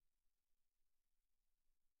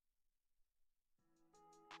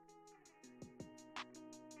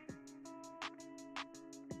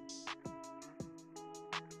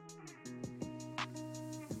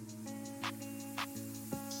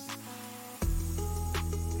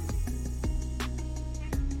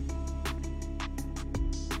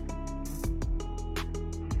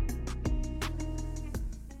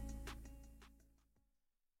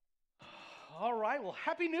right, well,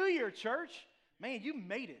 Happy New Year, church. Man, you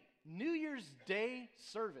made it. New Year's Day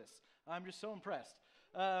service. I'm just so impressed.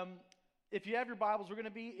 If you have your Bibles, we're going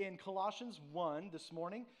to be in Colossians 1 this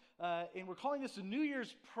morning, and we're calling this a New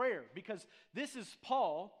Year's prayer because this is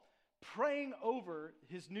Paul praying over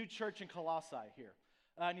his new church in Colossae here.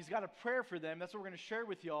 And he's got a prayer for them. That's what we're going to share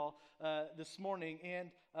with y'all this morning.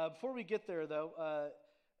 And before we get there, though,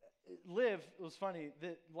 Liv, it was funny,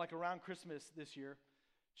 that like around Christmas this year,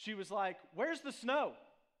 she was like, "Where's the snow?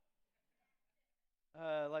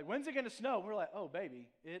 Like, when's it going to snow?" We're like, "Oh, baby,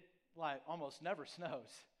 it like almost never snows."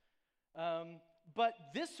 But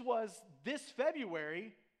this was this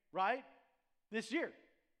February, right? This year,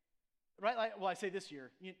 right? Like, well, I say this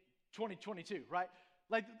year, 2022, right?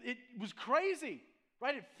 Like, it was crazy,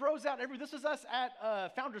 right? It froze out this was us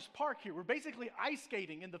at Founders Park here. We're basically ice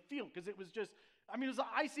skating in the field because it was just, it was an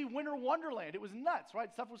icy winter wonderland. It was nuts, right?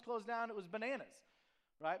 Stuff was closed down. It was bananas,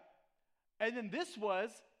 right? And then this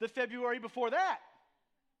was the February before that,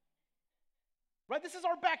 right? This is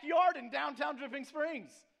our backyard in downtown Dripping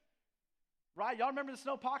Springs, right? Y'all remember the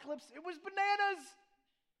snow apocalypse? It was bananas,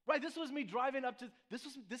 right? This was me driving up to, this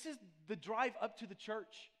is the drive up to the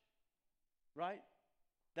church, right?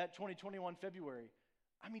 That 2021 February.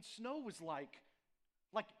 Snow was like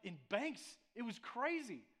in banks. It was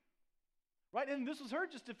crazy, right? And this was her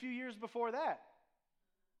just a few years before that.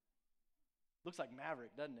 Looks like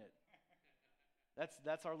Maverick, doesn't it?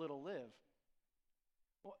 That's our little Liv.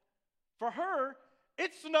 Well, for her,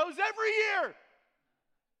 it snows every year.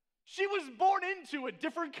 She was born into a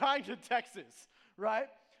different kind of Texas, right?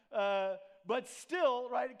 But still,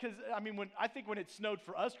 right? Because when it snowed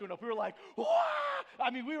for us growing up, we were like, "Wah!"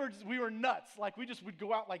 We were nuts. Like we just would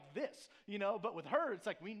go out like this, But with her, it's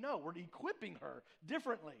like we're equipping her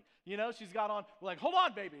differently, She's got on. We're like, "Hold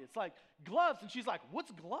on, baby." It's like gloves, and she's like,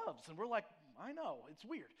 "What's gloves?" And we're like, "I know, it's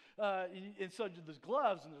weird." And so there's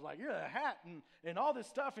gloves, and there's like, "You're a hat," and all this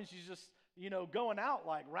stuff, and she's just going out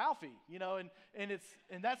like Ralphie, and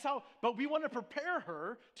that's how. But we want to prepare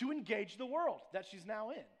her to engage the world that she's now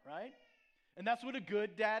in, right? And that's what a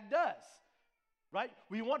good dad does, right?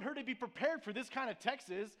 We want her to be prepared for this kind of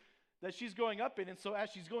Texas that she's growing up in. And so as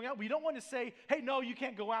she's going out, we don't want to say, "Hey, no, you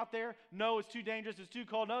can't go out there. No, it's too dangerous. It's too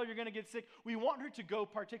cold. No, you're going to get sick." We want her to go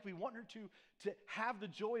partake. We want her to have the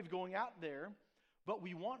joy of going out there, but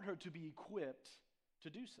we want her to be equipped to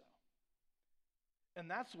do so.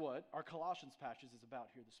 And that's what our Colossians passage is about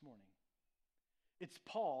here this morning. It's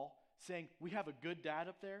Paul saying, we have a good dad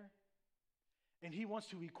up there, and he wants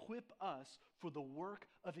to equip us for the work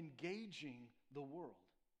of engaging the world.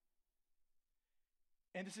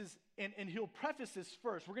 And and he'll preface this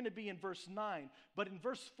first. We're going to be in verse 9, but in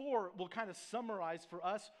verse 4, we'll kind of summarize for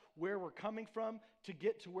us where we're coming from to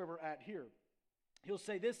get to where we're at here. He'll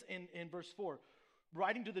say this in verse 4,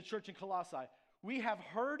 writing to the church in Colossae, "We have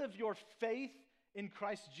heard of your faith in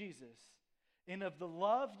Christ Jesus and of the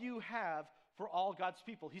love you have for all God's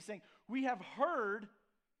people." He's saying, we have heard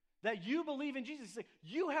that you believe in Jesus. He's saying,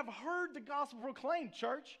 you have heard the gospel proclaimed,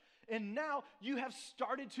 church, and now you have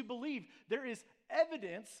started to believe. There is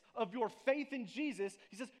evidence of your faith in Jesus.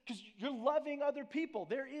 He says, because you're loving other people.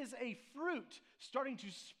 There is a fruit starting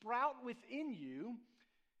to sprout within you,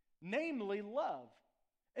 namely love.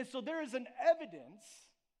 And so there is an evidence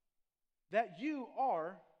that you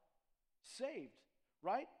are saved,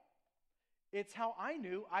 right? It's how I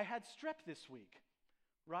knew I had strep this week,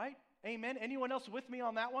 right? Amen. Anyone else with me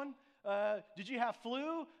on that one? Did you have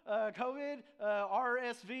flu, COVID,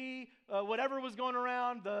 RSV, whatever was going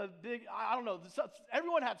around, the big, I don't know,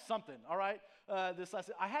 everyone had something, all right? This last,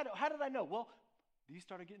 how did I know? Well, these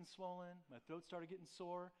started getting swollen, my throat started getting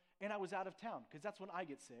sore, and I was out of town, because that's when I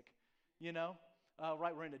get sick,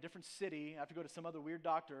 right, we're in a different city. I have to go to some other weird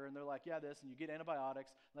doctor, and they're like, "Yeah, this," and you get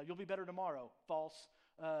antibiotics. Like, "You'll be better tomorrow." False.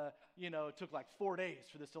 It took like 4 days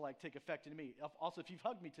for this to like take effect in me. Also, if you've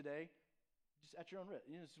hugged me today, just at your own risk.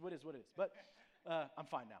 It's what it is. But I'm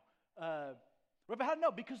fine now. But how to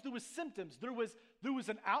know? Because there was symptoms. There was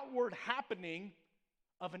an outward happening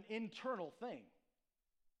of an internal thing.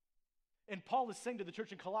 And Paul is saying to the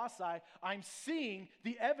church in Colossae, I'm seeing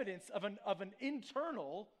the evidence of an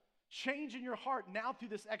internal change in your heart now through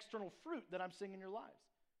this external fruit that I'm seeing in your lives.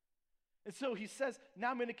 And so he says,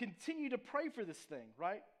 now I'm going to continue to pray for this thing,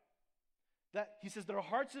 right? That he says their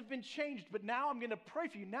hearts have been changed, but now I'm going to pray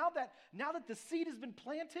for you. Now that the seed has been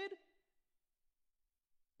planted,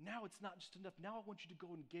 now it's not just enough. Now I want you to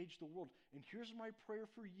go engage the world. And here's my prayer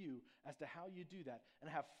for you as to how you do that. And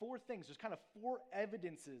I have 4 things. There's kind of 4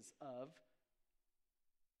 evidences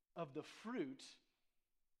of the fruit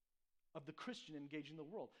of the Christian engaging the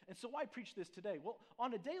world. And so why preach this today? Well,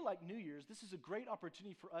 on a day like New Year's, this is a great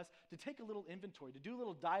opportunity for us to take a little inventory, to do a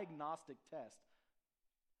little diagnostic test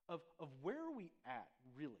of where are we at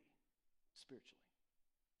really spiritually.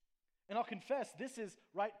 And I'll confess, this is,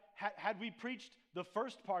 right, had we preached the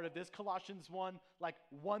first part of this, Colossians 1, like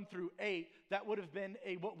 1 through 8, that would have been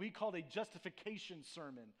what we called a justification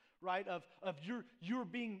sermon, right? Of you're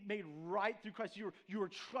being made right through Christ. You are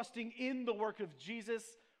trusting in the work of Jesus,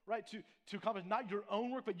 right? To accomplish not your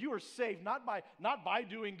own work, but you are saved not by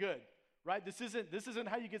doing good. Right? This isn't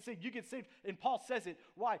how you get saved. You get saved, and Paul says it.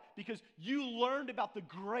 Why? Because you learned about the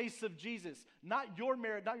grace of Jesus. Not your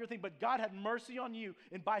merit, not your thing, but God had mercy on you,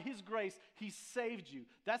 and by his grace, he saved you.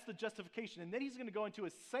 That's the justification. And then he's going to go into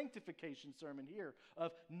a sanctification sermon here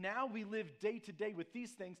of now we live day to day with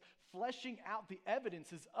these things, fleshing out the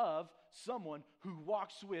evidences of someone who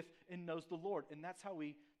walks with and knows the Lord. And that's how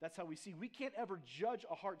we see. We can't ever judge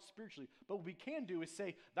a heart spiritually, but what we can do is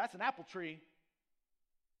say, that's an apple tree,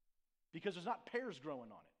 because there's not pears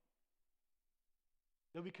growing on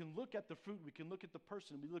it. That we can look at the fruit, we can look at the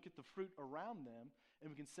person, we look at the fruit around them, and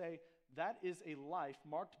we can say, that is a life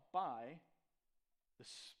marked by the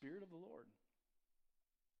Spirit of the Lord.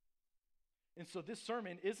 And so this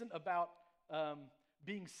sermon isn't about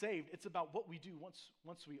being saved, it's about what we do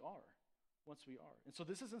once we are. Once we are. And so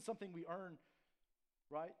this isn't something we earn,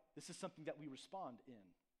 right? This is something that we respond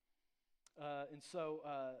in. And so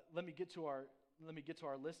let me get to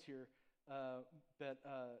our list here.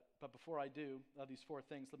 But before I do these four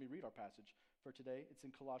things, let me read our passage for today. It's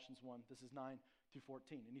in Colossians 1. This is 9 through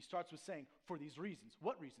 14. And he starts with saying, for these reasons.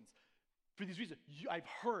 What reasons? For these reasons. I've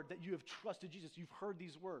heard that you have trusted Jesus. You've heard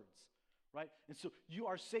these words, right? And so you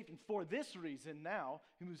are saved. And for this reason now,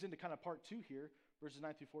 he moves into kind of part 2 here, verses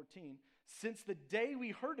 9 through 14. Since the day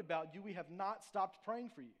we heard about you, we have not stopped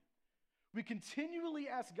praying for you. We continually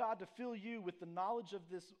ask God to fill you with the knowledge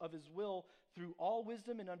of his will through all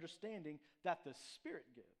wisdom and understanding that the Spirit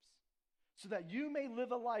gives, so that you may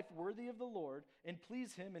live a life worthy of the Lord and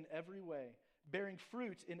please him in every way, bearing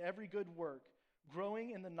fruit in every good work, growing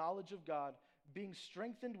in the knowledge of God, being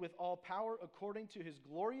strengthened with all power according to his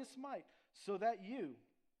glorious might, so that you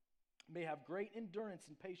may have great endurance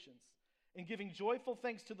and patience, and giving joyful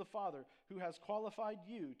thanks to the Father who has qualified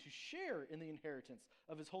you to share in the inheritance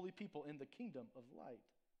of his holy people in the kingdom of light.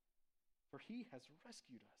 For he has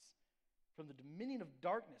rescued us from the dominion of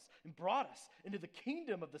darkness and brought us into the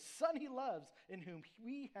kingdom of the Son he loves, in whom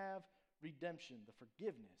we have redemption, the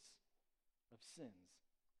forgiveness of sins.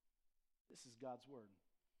 This is God's word.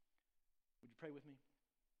 Would you pray with me?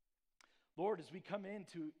 Lord, as we come in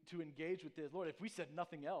to engage with this, Lord, if we said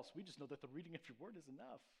nothing else, we just know that the reading of your word is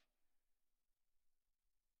enough.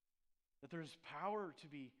 That there's power to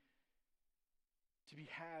be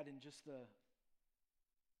had in just the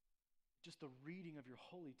reading of your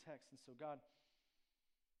holy text. And so, God,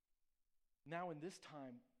 now in this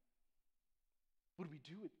time, what do we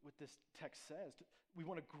do with what this text says? We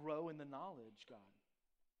want to grow in the knowledge, God.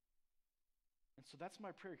 And so that's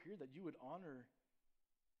my prayer here, that you would honor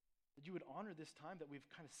this time that we've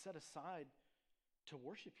kind of set aside to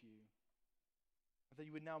worship you. That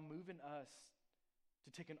you would now move in us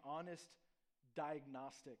to take an honest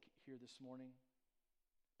diagnostic here this morning,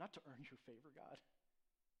 not to earn your favor, God,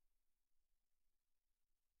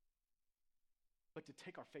 but to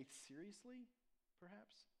take our faith seriously,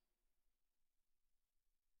 perhaps,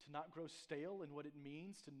 to not grow stale in what it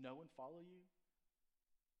means to know and follow you.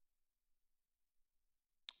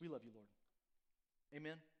 We love you, Lord.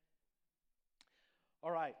 Amen. All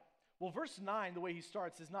right. Well, verse 9, the way he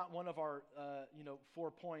starts, is not one of our 4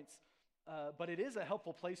 points, but it is a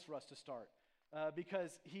helpful place for us to start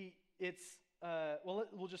because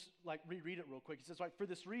we'll just reread it real quick. He says, right, for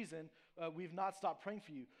this reason, we've not stopped praying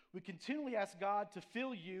for you. We continually ask God to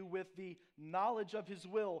fill you with the knowledge of his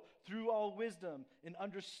will through all wisdom and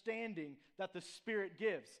understanding that the Spirit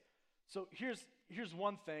gives. So here's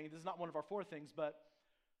one thing. This is not one of our 4 things, but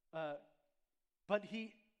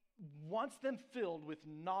he wants them filled with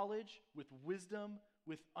knowledge, with wisdom,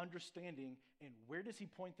 with understanding. And where does he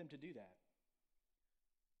point them to do that?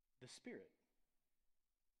 The Spirit.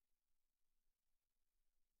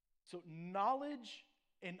 So knowledge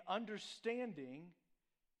and understanding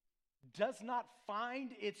does not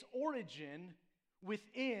find its origin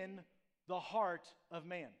within the heart of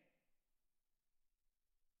man.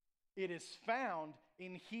 It is found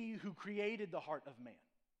in he who created the heart of man.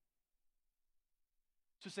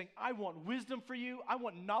 So saying, I want wisdom for you, I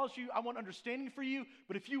want knowledge for you, I want understanding for you,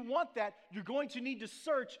 but if you want that, you're going to need to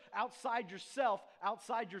search outside yourself,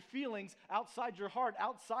 outside your feelings, outside your heart,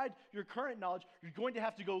 outside your current knowledge. You're going to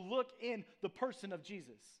have to go look in the person of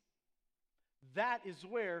Jesus. That is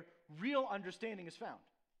where real understanding is found.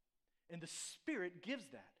 And the Spirit gives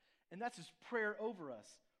that. And that's his prayer over us,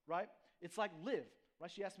 right? It's like Liv,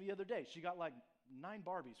 right? She asked me the other day. She got like 9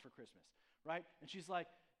 Barbies for Christmas, right? And she's like,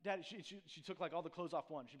 Daddy, she took like all the clothes off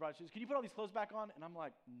one. She says, can you put all these clothes back on? And I'm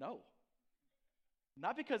like, no.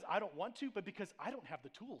 Not because I don't want to, but because I don't have the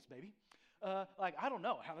tools, baby. Like, I don't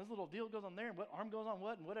know how this little deal goes on there and what arm goes on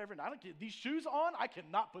what and whatever. And I don't get these shoes on. I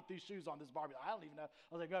cannot put these shoes on this Barbie. I don't even know.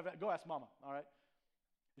 I was like, go ask Mama, all right?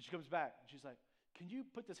 And she comes back and she's like, can you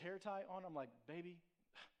put this hair tie on? I'm like, baby,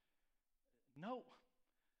 no.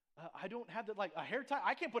 I don't have like a hair tie.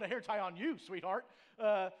 I can't put a hair tie on you, sweetheart.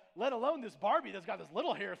 Let alone this Barbie that's got this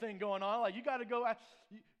little hair thing going on. Like, you got to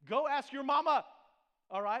go ask your mama.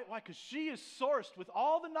 All right? Why? Because she is sourced with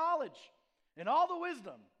all the knowledge and all the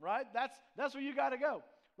wisdom, right? That's where you got to go,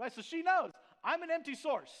 right? So she knows I'm an empty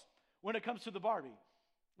source when it comes to the Barbie,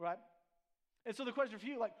 right? And so the question for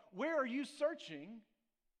you, like, where are you searching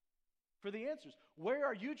for the answers? Where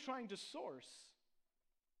are you trying to source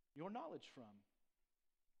your knowledge from?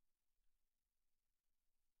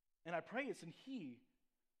 And I pray it's in He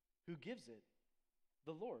who gives it,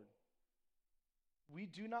 the Lord. We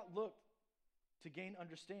do not look to gain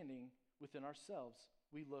understanding within ourselves.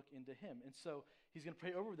 We look into Him. And so He's going to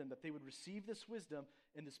pray over them that they would receive this wisdom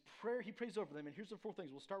and this prayer. He prays over them. And here's the 4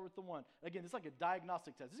 things. We'll start with the 1. Again, it's like a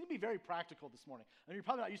diagnostic test. This is going to be very practical this morning. I mean, you're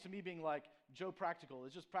probably not used to me being like, Joe practical.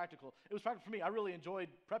 It's just practical. It was practical for me. I really enjoyed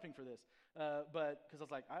prepping for this. But because I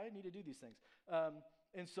was like, I need to do these things.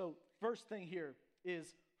 And so first thing here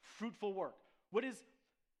is fruitful work. What is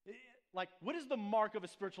the mark of a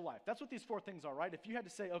spiritual life? That's what these 4 things are, right? If you had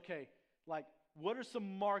to say, okay, like, what are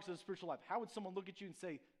some marks of a spiritual life? How would someone look at you and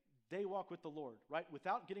say, they walk with the Lord, right?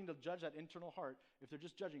 Without getting to judge that internal heart, if they're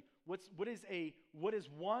just judging, what is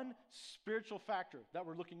one spiritual factor that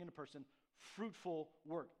we're looking in a person? Fruitful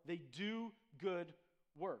work. They do good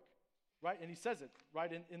work, right? And he says it, right,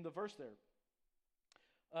 in the verse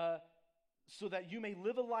there. So that you may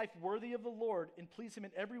live a life worthy of the Lord and please Him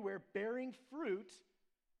in everywhere, bearing fruit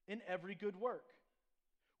in every good work.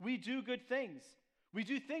 We do good things. We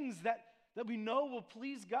do things that we know will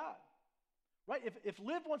please God, right? If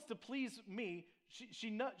Liv wants to please me, she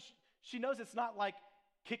knows it's not like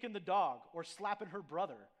kicking the dog or slapping her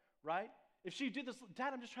brother, right? If she did this,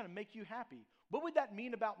 Dad, I'm just trying to make you happy. What would that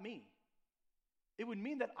mean about me? It would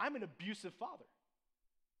mean that I'm an abusive father.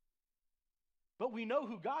 But we know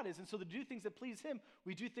who God is, and so to do things that please Him,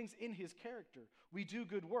 we do things in His character. We do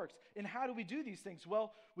good works. And how do we do these things?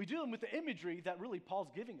 Well, we do them with the imagery that really Paul's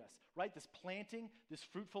giving us, right? This planting, this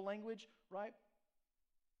fruitful language, right?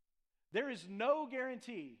 There is no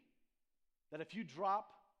guarantee that if you drop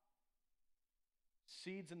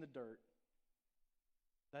seeds in the dirt,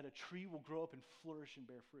 that a tree will grow up and flourish and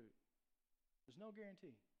bear fruit. There's no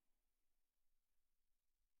guarantee.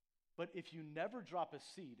 But if you never drop a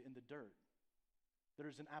seed in the dirt, there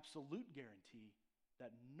is an absolute guarantee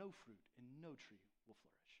that no fruit and no tree will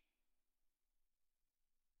flourish.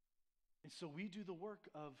 And so we do the work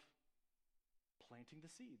of planting the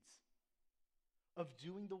seeds, of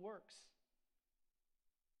doing the works.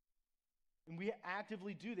 And we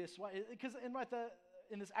actively do this. Why? Because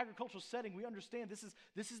in this agricultural setting, we understand this is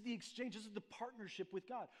the exchange, this is the partnership with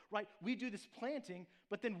God, right? We do this planting,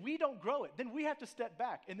 but then we don't grow it. Then we have to step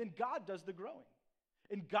back, and then God does the growing.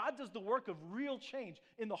 And God does the work of real change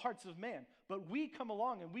in the hearts of man. But we come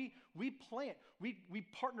along and we plant. We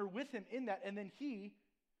partner with Him in that, and then He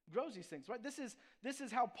grows these things, right? This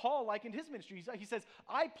is how Paul likened his ministry. He says,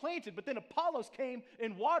 I planted, but then Apollos came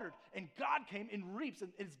and watered, and God came and reaps,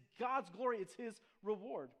 and it's God's glory. It's His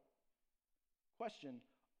reward. Question,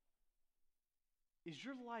 is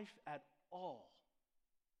your life at all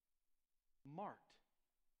marked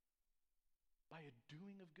by a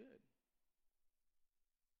doing of good?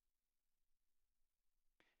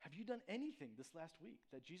 Have you done anything this last week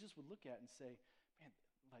that Jesus would look at and say, man,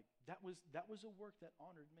 like that was a work that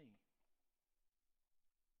honored me?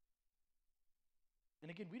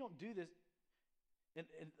 And again, we don't do this, and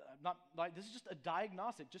not like this is just a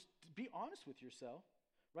diagnostic. Just be honest with yourself,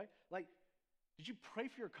 right? Like, did you pray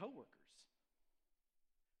for your coworkers?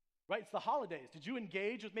 Right? It's the holidays. Did you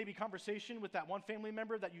engage with maybe conversation with that one family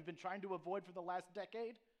member that you've been trying to avoid for the last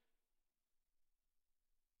decade?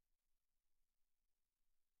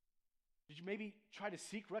 Did you maybe try to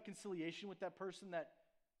seek reconciliation with that person that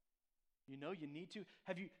you know you need to?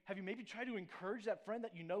 Have you maybe tried to encourage that friend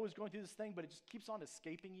that you know is going through this thing, but it just keeps on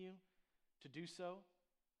escaping you to do so?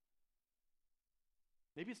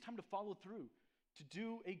 Maybe it's time to follow through, to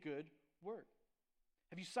do a good work.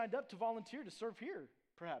 Have you signed up to volunteer to serve here,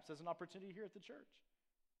 perhaps, as an opportunity here at the church?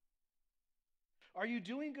 Are you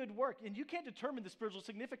doing good work? And you can't determine the spiritual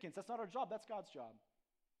significance. That's not our job. That's God's job.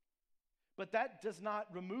 But that does not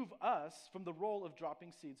remove us from the role of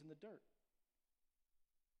dropping seeds in the dirt.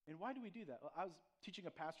 And why do we do that? Well, I was teaching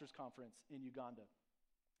a pastor's conference in Uganda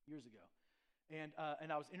years ago. And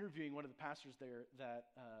I was interviewing one of the pastors there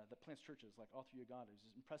that plants churches like all through Uganda. He's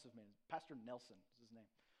an impressive man. Pastor Nelson is his name.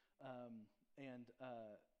 I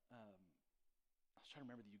was trying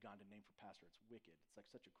to remember the Ugandan name for pastor. It's wicked. It's like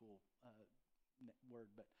such a cool word,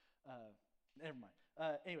 but never mind.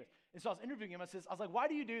 Anyways, and so I was interviewing him. I was like, why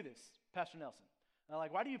do you do this, Pastor Nelson? And I'm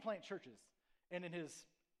like, why do you plant churches? And in his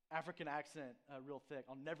African accent, real thick,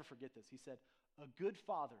 I'll never forget this. He said, a good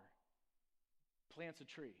father plants a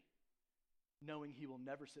tree knowing he will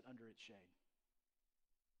never sit under its shade.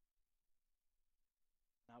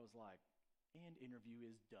 And I was like, and interview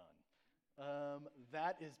is done.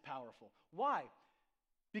 That is powerful. Why?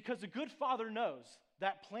 Because a good father knows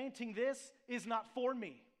that planting this is not for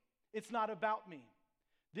me. It's not about me.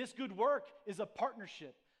 This good work is a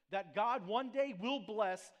partnership that God one day will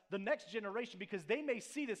bless the next generation because they may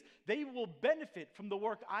see this. They will benefit from the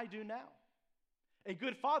work I do now. A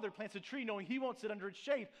good father plants a tree knowing he won't sit under its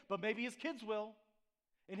shade, but maybe his kids will,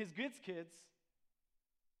 and his kids.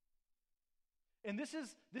 And this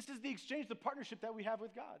is the exchange, the partnership that we have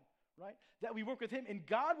with God, right? That we work with him, and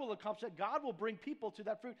God will accomplish that. God will bring people to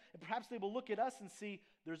that fruit, and perhaps they will look at us and see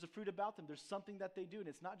there's a fruit about them. There's something that they do, and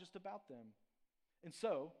it's not just about them. And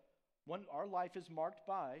so, our life is marked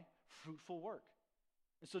by fruitful work.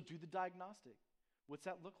 And so do the diagnostic. What's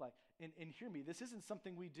that look like? And hear me, this isn't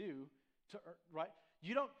something we do to earn, right?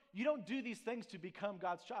 You don't do these things to become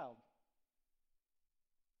God's child.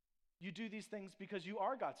 You do these things because you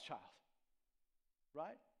are God's child,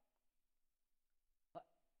 right?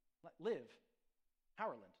 Like Liv,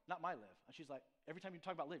 Howerland, not my Liv. And she's like, every time you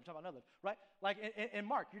talk about Liv, you talk about another Liv, right? Like, and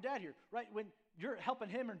Mark, your dad here, right? When you're helping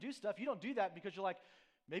him or do stuff, you don't do that because you're like,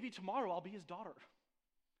 maybe tomorrow I'll be his daughter,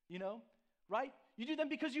 right? You do them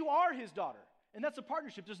because you are his daughter. And that's a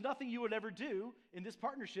partnership. There's nothing you would ever do in this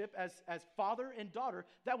partnership as father and daughter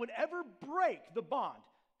that would ever break the bond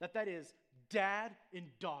that is dad and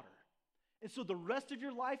daughter. And so the rest of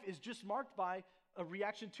your life is just marked by a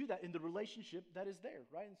reaction to that in the relationship that is there,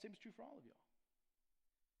 right? And the same is true for all of y'all.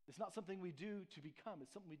 It's not something we do to become.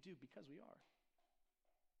 It's something we do because we are.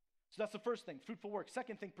 So that's the first thing, fruitful work.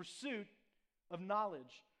 Second thing, pursuit of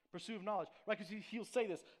knowledge. Pursuit of knowledge, right? Because he'll say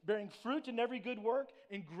this, bearing fruit in every good work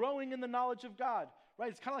and growing in the knowledge of God, right?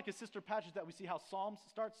 It's kind of like a sister passage that we see how Psalms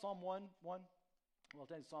starts, Psalm 1. Well,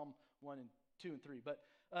 it's Psalm 1 and 2 and 3. But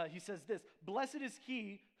he says this, blessed is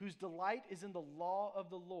he whose delight is in the law of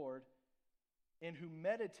the Lord and who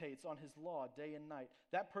meditates on his law day and night.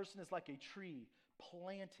 That person is like a tree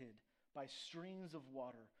planted by streams of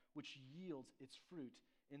water, which yields its fruit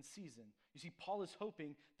in season. You see, Paul is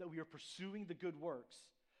hoping that we are pursuing the good works,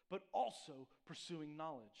 but also pursuing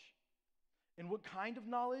knowledge. And what kind of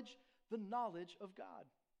knowledge? The knowledge of God.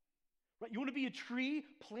 Right? You want to be a tree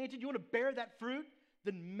planted, you want to bear that fruit?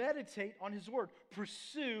 Then meditate on his word.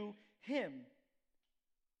 Pursue him.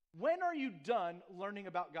 When are you done learning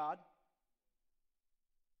about God?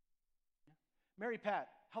 Mary Pat,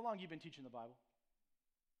 how long have you been teaching the Bible?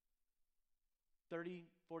 30,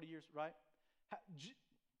 40 years, right?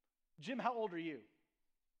 Jim, how old are you?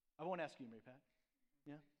 I won't ask you, Mary Pat.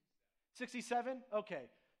 Yeah? 67? Okay.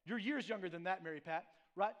 You're years younger than that, Mary Pat,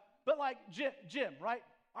 right? But like Jim, right?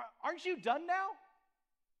 Aren't you done now?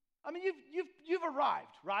 I mean, you've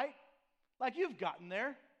arrived, right? Like you've gotten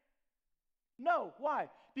there. No, why?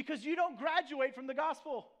 Because you don't graduate from the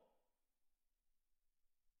gospel.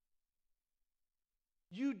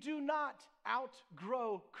 You do not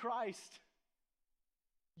outgrow Christ.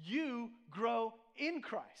 You grow in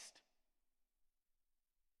Christ.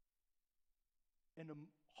 And a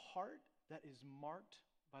heart that is marked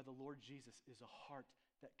by the Lord Jesus is a heart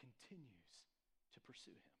that continues to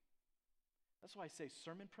pursue him. That's why I say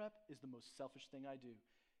sermon prep is the most selfish thing I do.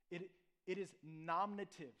 It is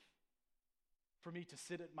nominative for me to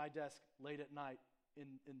sit at my desk late at night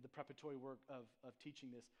in the preparatory work of teaching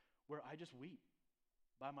this, where I just weep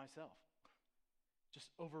by myself. Just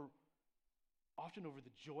often over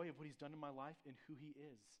the joy of what he's done in my life and who he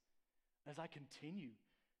is. As I continue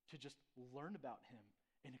to just learn about him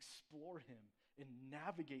and explore him and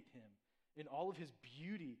navigate him in all of his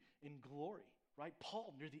beauty and glory, right?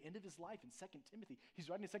 Paul, near the end of his life in 2 Timothy, he's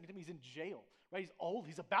writing to 2 Timothy, he's in jail, right? He's old,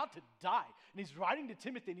 he's about to die. And he's writing to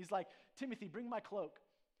Timothy and he's like, Timothy, bring my cloak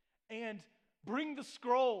and bring the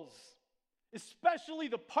scrolls, especially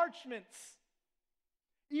the parchments.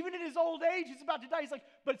 Even in his old age, he's about to die. He's like,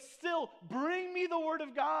 but still, bring me the word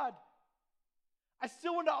of God. I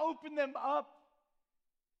still want to open them up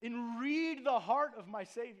and read the heart of my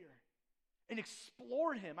Savior and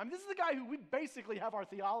explore him. I mean, this is the guy who we basically have our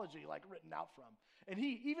theology like written out from. And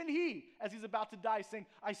even he, as he's about to die, is saying,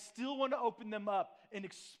 I still want to open them up and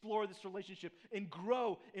explore this relationship and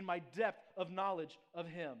grow in my depth of knowledge of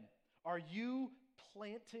him. Are you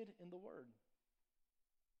planted in the Word?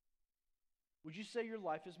 Would you say your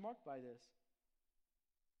life is marked by this?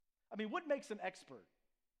 I mean, what makes an expert?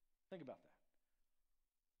 Think about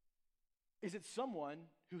that. Is it someone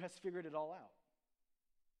who has figured it all out?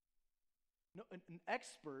 No, an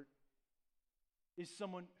expert is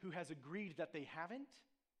someone who has agreed that they haven't,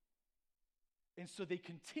 and so they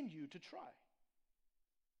continue to try.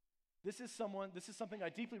 This is something I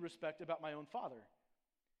deeply respect about my own father.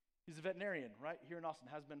 He's a veterinarian, right, here in Austin,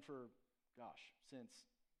 has been for, since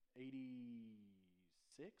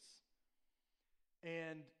 86.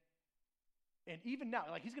 And even now,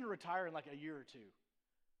 like he's going to retire in like a year or two.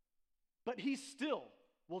 But he still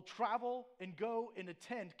will travel and go and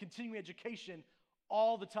attend continuing education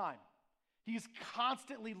all the time. He is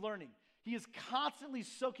constantly learning. He is constantly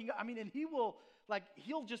soaking up. I mean, and he'll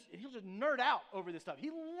just nerd out over this stuff. He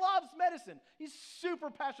loves medicine. He's super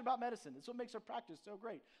passionate about medicine. It's what makes our practice so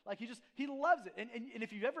great. Like he loves it. And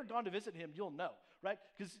if you've ever gone to visit him, you'll know, right?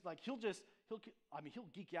 Because like he'll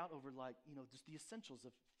geek out over just the essentials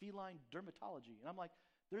of feline dermatology. And I'm like,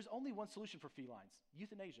 there's only one solution for felines: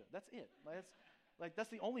 euthanasia. That's it. That's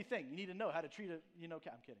the only thing you need to know how to treat a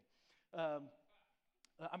cat. I'm kidding.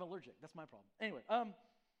 I'm allergic. That's my problem. Anyway,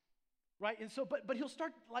 right? And so, but he'll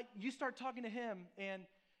start, you start talking to him, and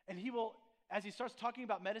he will, as he starts talking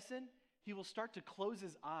about medicine, he will start to close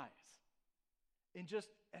his eyes and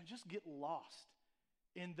just get lost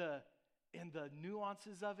in the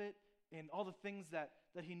nuances of it and all the things that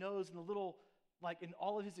he knows and the little, in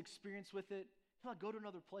all of his experience with it. He'll go to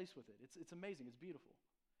another place with it. It's amazing. It's beautiful.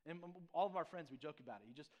 And all of our friends, we joke about it.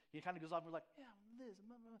 He kind of goes off and we're like, yeah, Liz,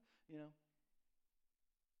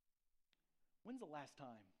 When's the last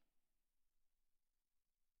time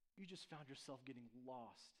you just found yourself getting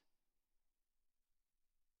lost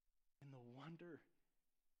in the wonder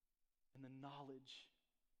and the knowledge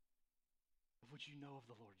of what you know of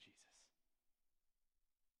the Lord Jesus?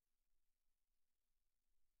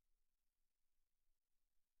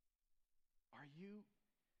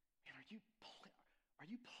 Are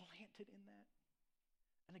you planted in that?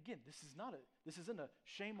 And again, this isn't a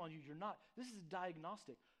shame on you. You're not. This is a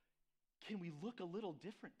diagnostic. Can we look a little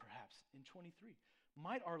different perhaps in 23?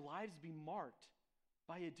 Might our lives be marked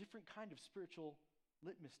by a different kind of spiritual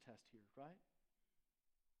litmus test here, right?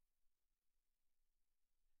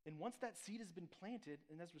 And once that seed has been planted,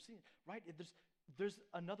 and as we're seeing, right, there's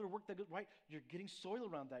another work that goes, right? You're getting soil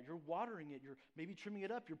around that. You're watering it. You're maybe trimming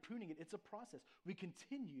it up. You're pruning it. It's a process. We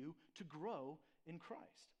continue to grow in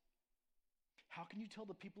Christ. How can you tell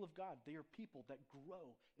the people of God they are people that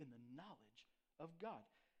grow in the knowledge of God?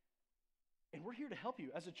 And we're here to help you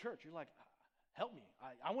as a church. You're like, help me.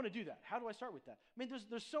 I want to do that. How do I start with that? I mean,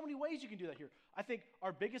 there's so many ways you can do that here. I think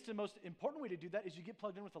our biggest and most important way to do that is you get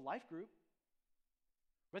plugged in with a life group.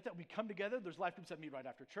 Right, that we come together. There's life groups that meet right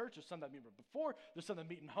after church. There's some that meet before. There's some that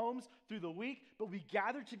meet in homes through the week. But we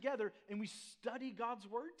gather together and we study God's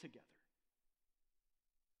word together.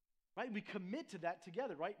 Right? We commit to that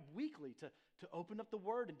together, right? Weekly to open up the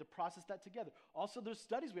word and to process that together. Also, there's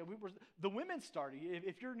studies the women's study.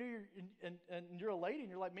 If you're new and you're a lady and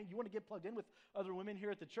you're like, man, you want to get plugged in with other women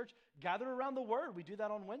here at the church, gather around the word. We do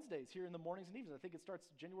that on Wednesdays here in the mornings and evenings. I think it starts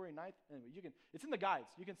January 9th. Anyway, it's in the guides.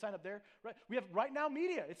 You can sign up there. Right? We have Right Now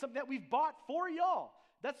Media. It's something that we've bought for y'all.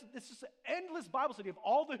 It's just an endless Bible study of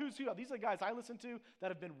all the who's who. These are the guys I listen to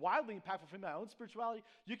that have been wildly impactful for my own spirituality.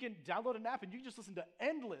 You can download an app and you can just listen to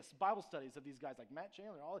endless Bible studies of these guys like Matt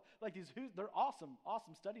Chandler, they're awesome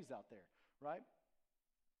studies out there, right?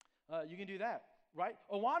 You can do that, right?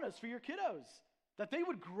 Awanas for your kiddos, that they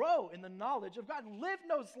would grow in the knowledge of God. Liv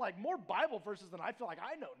knows more Bible verses than I feel like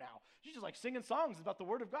I know now. She's just singing songs about the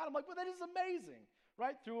Word of God. I'm like, well, that is amazing.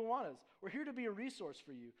 Right? Through Awanas. We're here to be a resource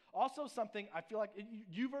for you. Also something, I feel like,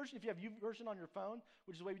 YouVersion, if you have YouVersion on your phone,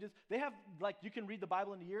 which is the way we do this, they have, you can read the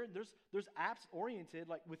Bible in a year. There's apps oriented,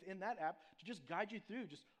 within that app, to just guide you through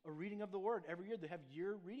just a reading of the Word. Every year they have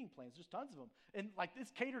year reading plans. There's tons of them. And this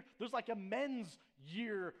catered, there's a men's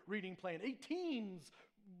year reading plan, a teens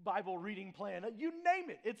Bible reading plan. You name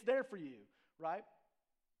it. It's there for you, right?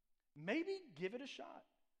 Maybe give it a shot.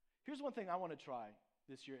 Here's one thing I want to try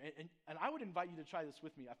this year, and I would invite you to try this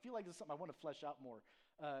with me. I feel like this is something I want to flesh out more,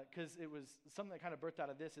 because it was something that kind of birthed out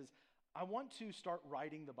of this. Is I want to start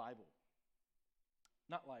writing the Bible,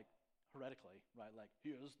 not heretically, right?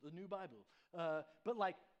 Here's the new Bible, but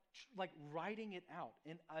like writing it out.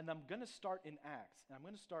 And I'm going to start in Acts, and I'm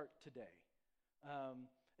going to start today.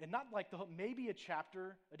 And not like maybe a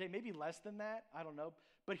chapter a day, maybe less than that, I don't know.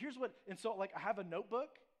 But here's what, and so like I have a notebook,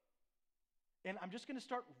 and I'm just going to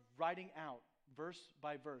start writing out verse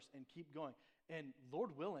by verse and keep going. And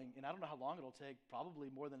Lord willing, and I don't know how long it'll take, probably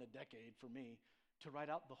more than a decade for me, to write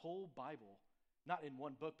out the whole Bible, not in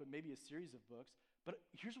one book, but maybe a series of books. But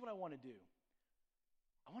here's what I want to do.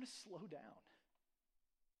 I want to slow down.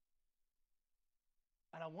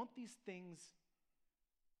 And I want these things,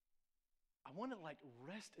 I want to like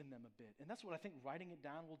rest in them a bit. And that's what I think writing it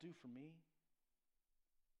down will do for me.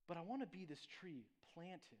 But I want to be this tree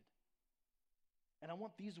planted. And I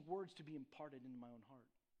want these words to be imparted into my own heart.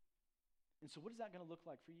 And so what is that going to look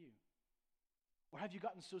like for you? Or have you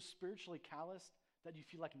gotten so spiritually calloused that you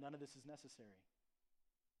feel like none of this is necessary?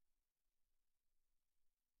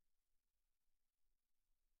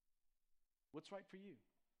 What's right for you?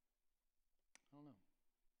 I don't know.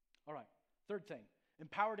 All right, third thing,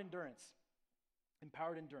 empowered endurance.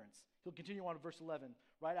 Empowered endurance. He'll continue on to verse 11,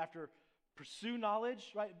 right after pursue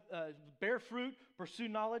knowledge, right? Bear fruit, pursue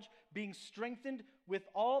knowledge, being strengthened with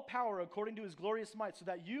all power according to his glorious might, so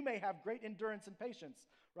that you may have great endurance and patience,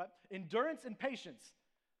 right? Endurance and patience.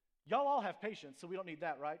 Y'all all have patience, so we don't need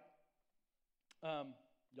that, right?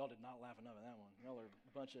 Y'all did not laugh enough at that one. Y'all are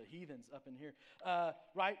a bunch of heathens up in here,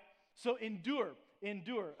 right? So endure.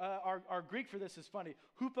 Our Greek for this is funny.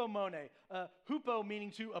 Hupomone. Hupo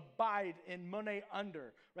meaning to abide, and mone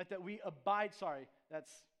under, right? That we abide. Sorry, that's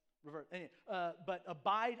revert. Anyway, but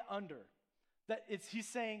abide under. He's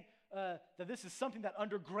saying that this is something that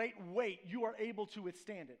under great weight you are able to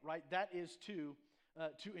withstand it, right? That is to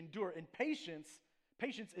endure. And patience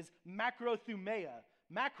is macrothumia.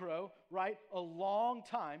 Macro, right? A long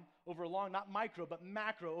time, over a long, not micro, but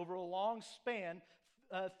macro, over a long span.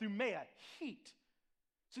 Thumea, heat.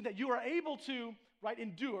 So that you are able to, right,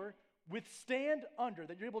 endure, withstand under,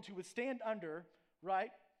 that you're able to withstand under,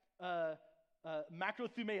 right,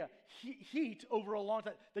 macrothumia, heat over a long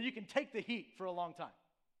time, that you can take the heat for a long time.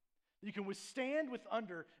 You can withstand with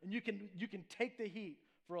under, and you can take the heat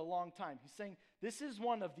for a long time. He's saying this is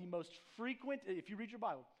one of the most frequent, if you read your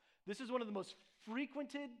Bible, this is one of the most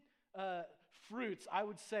frequented fruits, I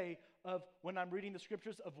would say, of when I'm reading the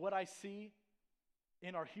scriptures, of what I see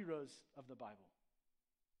in our heroes of the Bible.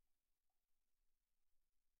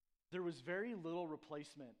 There was very little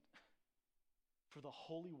replacement for the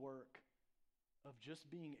holy work of just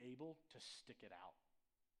being able to stick it out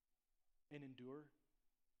and endure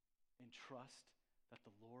and trust that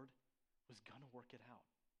the Lord was going to work it out.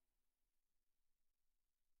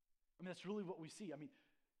 I mean, that's really what we see. I mean,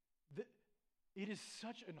 it is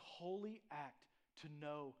such an holy act to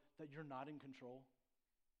know that you're not in control.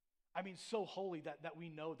 I mean, so holy that we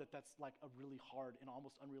know that that's like a really hard and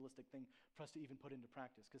almost unrealistic thing for us to even put into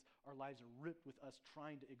practice, because our lives are ripped with us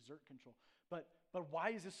trying to exert control. But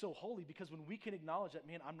why is this so holy? Because when we can acknowledge that,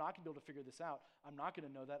 man, I'm not going to be able to figure this out. I'm not going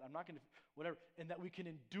to know that. I'm not going to, whatever. And that we can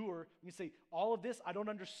endure. We can say, all of this, I don't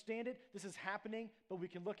understand it. This is happening. But we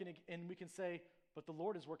can look and we can say, but the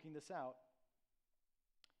Lord is working this out.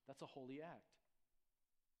 That's a holy act.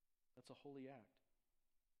 That's a holy act.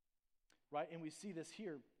 Right? And we see this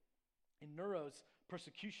here in Nero's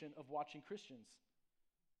persecution of watching Christians,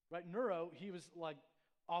 right? Nero, he was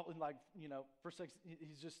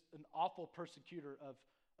he's just an awful persecutor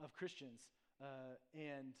of Christians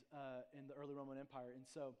and in the early Roman Empire, and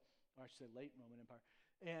so, or I should say late Roman Empire,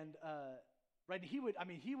 and right,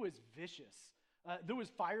 he was vicious. There was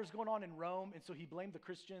fires going on in Rome, and so he blamed the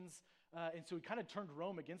Christians, and so he kind of turned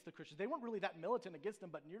Rome against the Christians. They weren't really that militant against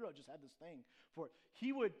them, but Nero just had this thing for it.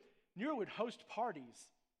 Nero would host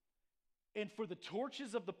parties. And for the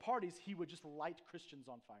torches of the parties, he would just light Christians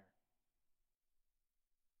on fire.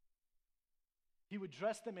 He would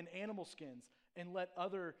dress them in animal skins and let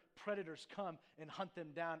other predators come and hunt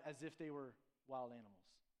them down as if they were wild animals.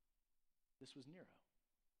 This was Nero.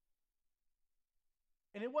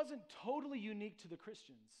 And it wasn't totally unique to the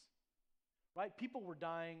Christians, right? People were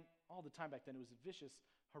dying all the time back then. It was a vicious,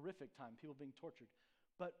 horrific time, people being tortured.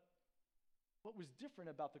 But what was different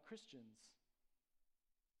about the Christians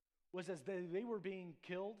was as they were being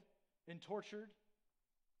killed and tortured,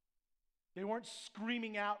 they weren't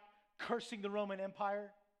screaming out, cursing the Roman Empire.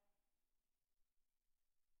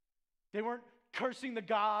 They weren't cursing the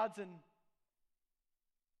gods and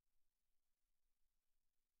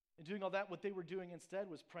doing all that. What they were doing instead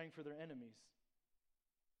was praying for their enemies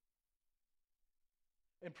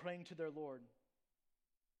and praying to their Lord.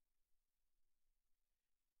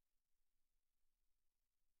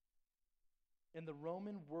 And the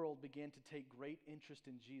Roman world began to take great interest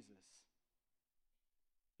in Jesus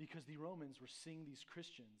because the Romans were seeing these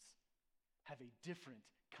Christians have a different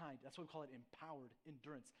kind. That's why we call it empowered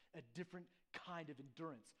endurance, a different kind of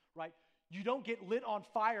endurance, right? You don't get lit on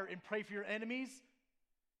fire and pray for your enemies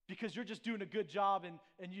because you're just doing a good job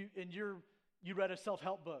and you read a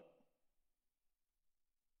self-help book.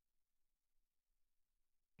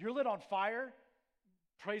 You're lit on fire,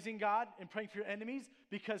 praising God and praying for your enemies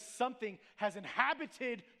because something has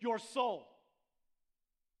inhabited your soul.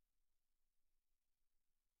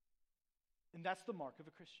 And that's the mark of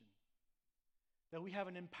a Christian, that we have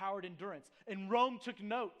an empowered endurance. And Rome took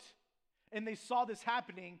note, and they saw this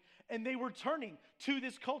happening, and they were turning to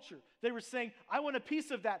this culture. They were saying, I want a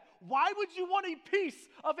piece of that. Why would you want a piece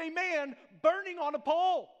of a man burning on a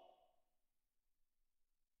pole?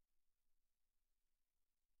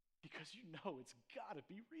 Because you know it's got to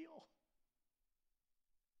be real.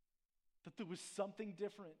 That there was something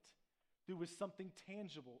different. There was something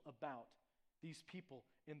tangible about these people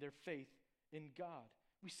and their faith in God.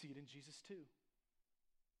 We see it in Jesus too.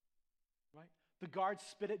 Right? The guards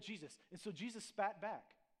spit at Jesus, and so Jesus spat back.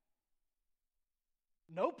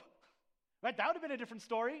 Nope. Right? That would have been a different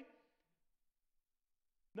story.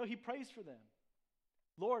 No, he prays for them.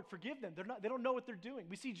 Lord, forgive them. They don't know what they're doing.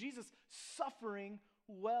 We see Jesus suffering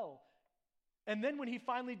well. And then when he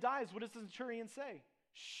finally dies, what does the centurion say?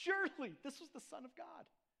 Surely this was the Son of God.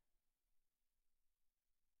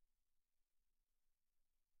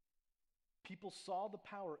 People saw the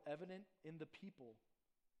power evident in the people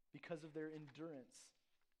because of their endurance.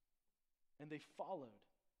 And they followed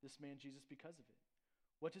this man Jesus because of it.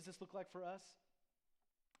 What does this look like for us?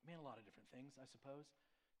 Man, a lot of different things, I suppose.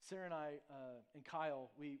 Sarah and I and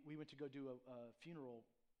Kyle, we went to go do a funeral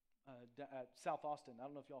at South Austin.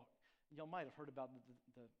 I don't know if y'all might have heard about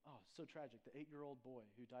so tragic, the 8-year-old boy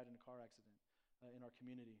who died in a car accident in our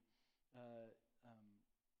community.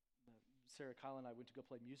 Sarah, Kyle, and I went to go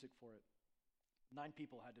play music for it. 9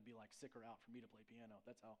 people had to be like sick or out for me to play piano.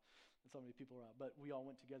 That's how many people were out. But we all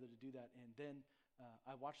went together to do that. And then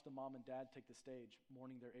I watched the mom and dad take the stage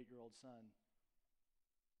mourning their 8-year-old son.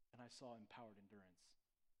 And I saw empowered endurance.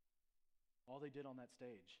 All they did on that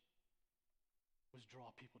stage was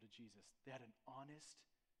draw people to Jesus. They had an honest,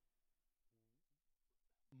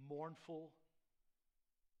 mournful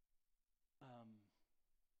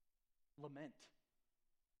lament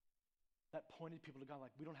that pointed people to God,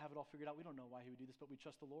 like, we don't have it all figured out. We don't know why he would do this, but we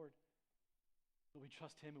trust the Lord. But we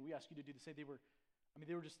trust him, and we ask you to do the same. They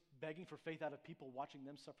were just begging for faith out of people watching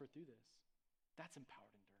them suffer through this. That's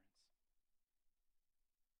empowered endurance.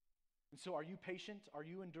 And so are you patient? Are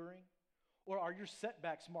you enduring? Or are your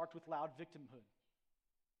setbacks marked with loud victimhood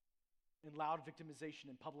and loud victimization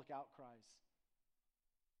and public outcries?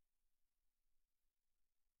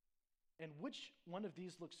 And which one of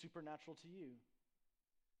these looks supernatural to you?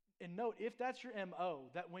 And note, if that's your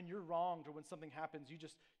MO, that when you're wronged or when something happens,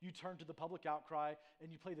 you turn to the public outcry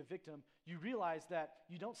and you play the victim, you realize that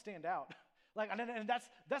you don't stand out. And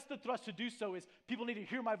that's the thrust to do so is people need to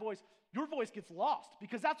hear my voice. Your voice gets lost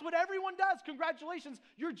because that's what everyone does. Congratulations,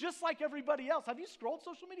 you're just like everybody else. Have you scrolled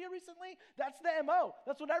social media recently? That's the MO.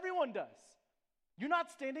 That's what everyone does. You're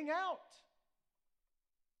not standing out.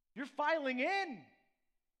 You're filing in.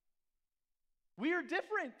 We are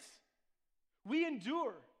different. We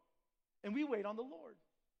endure. And we wait on the Lord.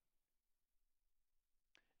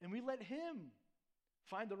 And we let him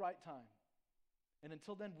find the right time. And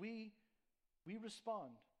until then, we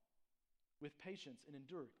respond with patience and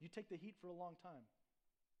endure. You take the heat for a long time.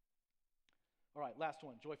 All right, last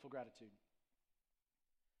one, joyful gratitude.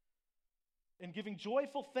 And giving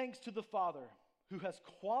joyful thanks to the Father who has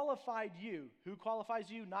qualified you. Who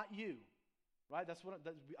qualifies you? Not you. Right?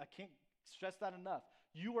 I can't stress that enough.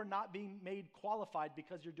 You are not being made qualified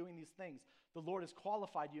because you're doing these things. The Lord has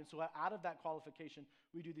qualified you, and so out of that qualification,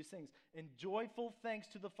 we do these things. And joyful thanks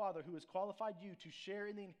to the Father who has qualified you to share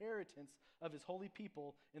in the inheritance of his holy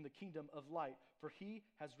people in the kingdom of light. For he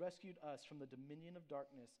has rescued us from the dominion of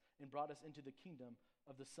darkness and brought us into the kingdom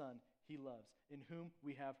of the Son he loves, in whom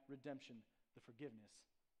we have redemption, the forgiveness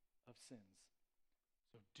of sins.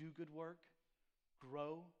 So do good work,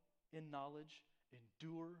 grow in knowledge,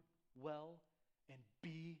 endure well, and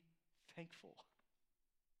be thankful.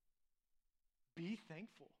 Be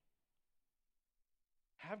thankful.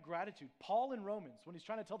 Have gratitude. Paul in Romans, when he's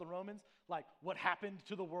trying to tell the Romans like what happened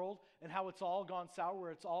to the world and how it's all gone sour,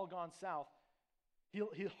 where it's all gone south, he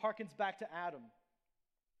harkens back to Adam.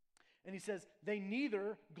 And he says, they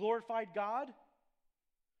neither glorified God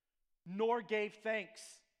nor gave thanks.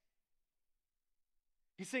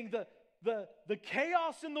 He's saying the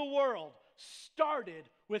chaos in the world started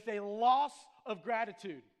with a loss of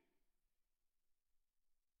gratitude.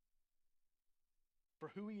 for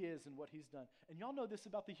who he is and what he's done. And y'all know this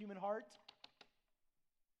about the human heart.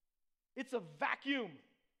 It's a vacuum.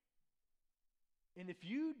 And if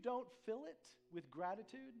you don't fill it with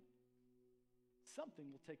gratitude, something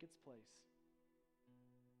will take its place.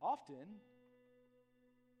 Often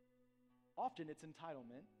it's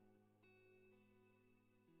entitlement.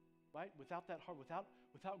 Right? Without that heart, without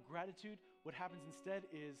gratitude, what happens instead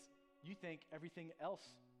is you think everything else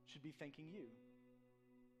should be thanking you.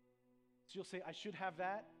 So you'll say, I should have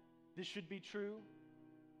that. This should be true.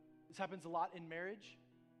 This happens a lot in marriage.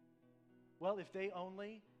 Well, if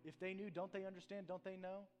they knew, don't they understand? Don't they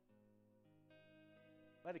know?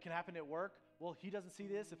 Right? It can happen at work. Well, he doesn't see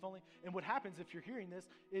this, if only. And what happens if you're hearing this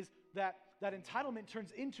is that entitlement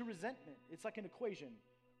turns into resentment. It's like an equation,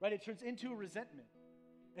 right? It turns into a resentment.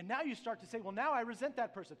 And now you start to say, well, now I resent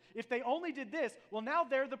that person. If they only did this, well, now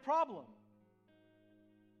they're the problem.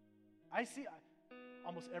 I see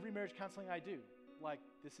almost every marriage counseling I do, like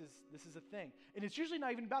this is a thing. And it's usually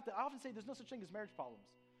not even about that. I often say there's no such thing as marriage problems.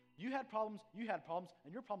 You had problems,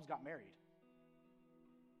 and your problems got married.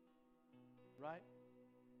 Right?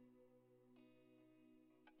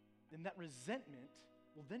 And that resentment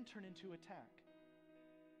will then turn into attack.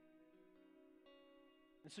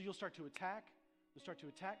 And so you'll start to attack,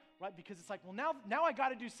 right? Because it's like, well, now I got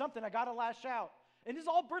to do something. I got to lash out. And it's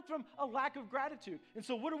all birthed from a lack of gratitude. And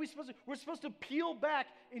so what are we supposed to do? We're supposed to peel back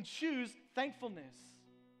and choose thankfulness.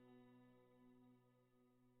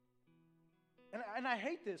 And I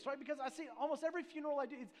hate this, right? Because I see almost every funeral I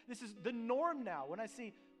do, this is the norm now. When I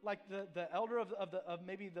see like the elder of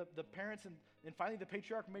maybe the parents and finally the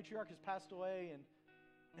patriarch or matriarch has passed away, and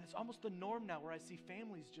it's almost the norm now where I see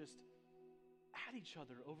families just at each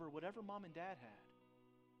other over whatever mom and dad had.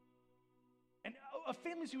 And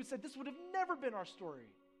families who would say, this would have never been our story.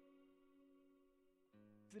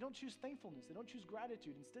 They don't choose thankfulness. They don't choose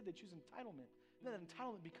gratitude. Instead, they choose entitlement. And then that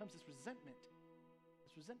entitlement becomes this resentment.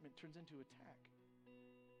 This resentment turns into attack.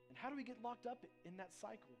 And how do we get locked up in that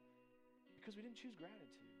cycle? Because we didn't choose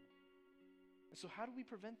gratitude. And so how do we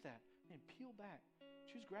prevent that? Man, peel back.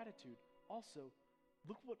 Choose gratitude. Also,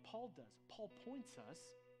 look what Paul does. Paul points us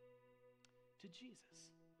to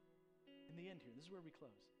Jesus. In the end here, this is where we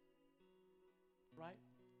close. Right?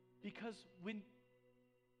 Because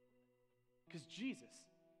Jesus,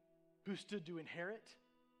 who stood to inherit,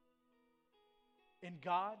 and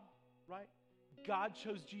God, right? God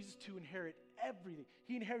chose Jesus to inherit everything.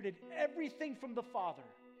 He inherited everything from the Father.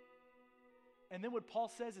 And then what Paul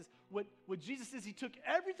says is, what Jesus says, he took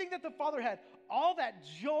everything that the Father had, all that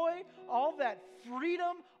joy, all that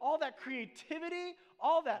freedom, all that creativity,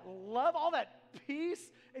 all that love, all that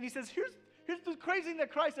peace, and he says, here's the crazy thing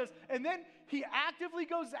that Christ does. And then he actively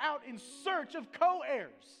goes out in search of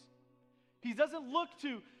co-heirs. He doesn't look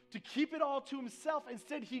to keep it all to himself.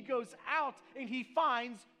 Instead, he goes out and he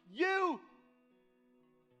finds you.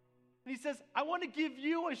 And he says, I want to give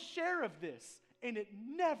you a share of this. And it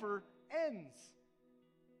never ends.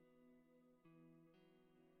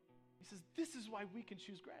 He says, this is why we can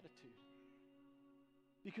choose gratitude.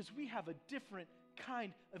 Because we have a different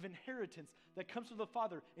kind of inheritance that comes from the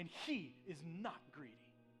Father, and he is not greedy,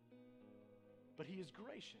 but he is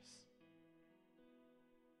gracious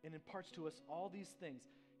and imparts to us all these things.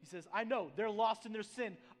 He says, I know they're lost in their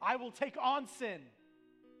sin. I will take on sin.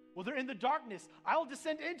 Well, they're in the darkness. I will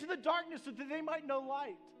descend into the darkness so that they might know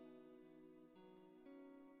light.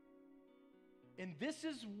 And this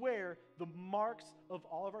is where the marks of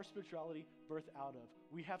all of our spirituality birth out of.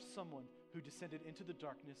 We have someone who descended into the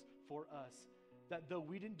darkness for us, that though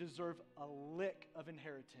we didn't deserve a lick of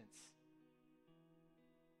inheritance,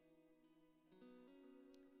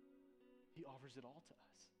 he offers it all to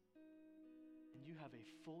us. And you have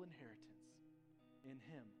a full inheritance in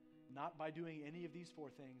him, not by doing any of these four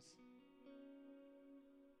things,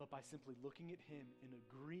 but by simply looking at him and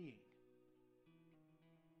agreeing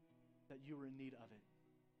that you were in need of it.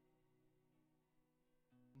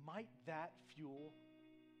 Might that fuel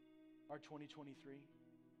our 2023?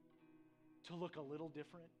 To look a little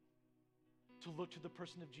different? To look to the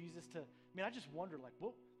person of Jesus? I just wonder,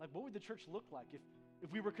 what would the church look like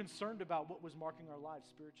if we were concerned about what was marking our lives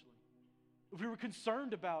spiritually? If we were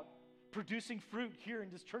concerned about producing fruit here in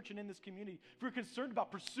this church and in this community, if we were concerned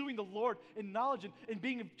about pursuing the Lord in knowledge and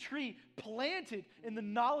being a tree planted in the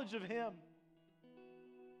knowledge of him,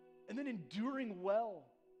 and then enduring well,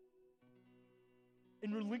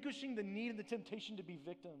 and relinquishing the need and the temptation to be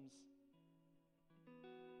victims,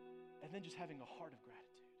 and then just having a heart of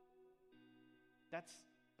gratitude. That's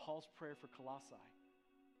Paul's prayer for Colossae,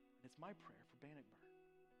 and it's my prayer for Bannockburn.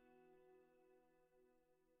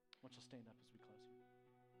 Why don't you stand up as we close here?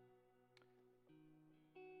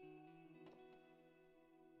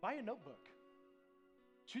 Buy a notebook.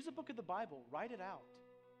 Choose a book of the Bible. Write it out.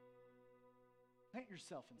 Plant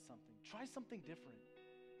yourself in something. Try something different.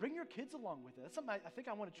 Bring your kids along with it. That's something I think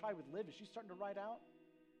I want to try with Liv. Is she starting to write out?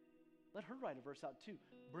 Let her write a verse out too.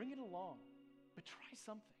 Bring it along. But try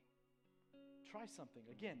something. Try something.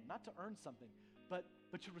 Again, not to earn something, but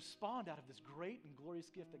to respond out of this great and glorious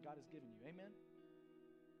gift that God has given you. Amen?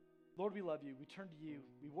 Lord, we love you. We turn to you.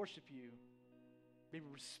 We worship you. May we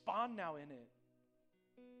respond now in it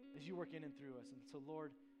as you work in and through us. And so,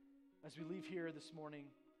 Lord, as we leave here this morning,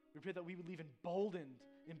 we pray that we would leave emboldened,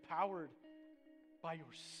 empowered by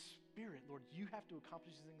your Spirit. Lord, you have to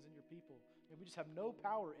accomplish these things in your people. And we just have no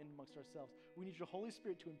power in amongst ourselves. We need your Holy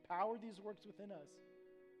Spirit to empower these works within us,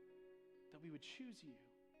 that we would choose you,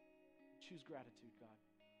 choose gratitude, God.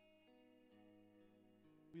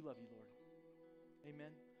 We love you, Lord.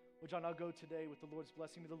 Amen. Would y'all now go today with the Lord's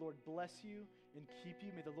blessing? May the Lord bless you and keep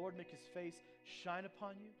you. May the Lord make his face shine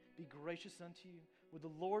upon you, be gracious unto you. Would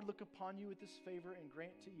the Lord look upon you with his favor and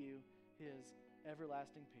grant to you his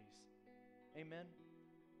everlasting peace. Amen.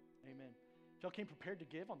 Amen. If y'all came prepared to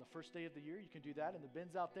give on the first day of the year, you can do that in the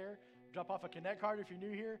bins out there. Drop off a Connect card if you're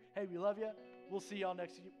new here. Hey, we love you. We'll see y'all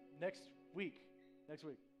next week.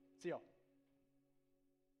 See y'all.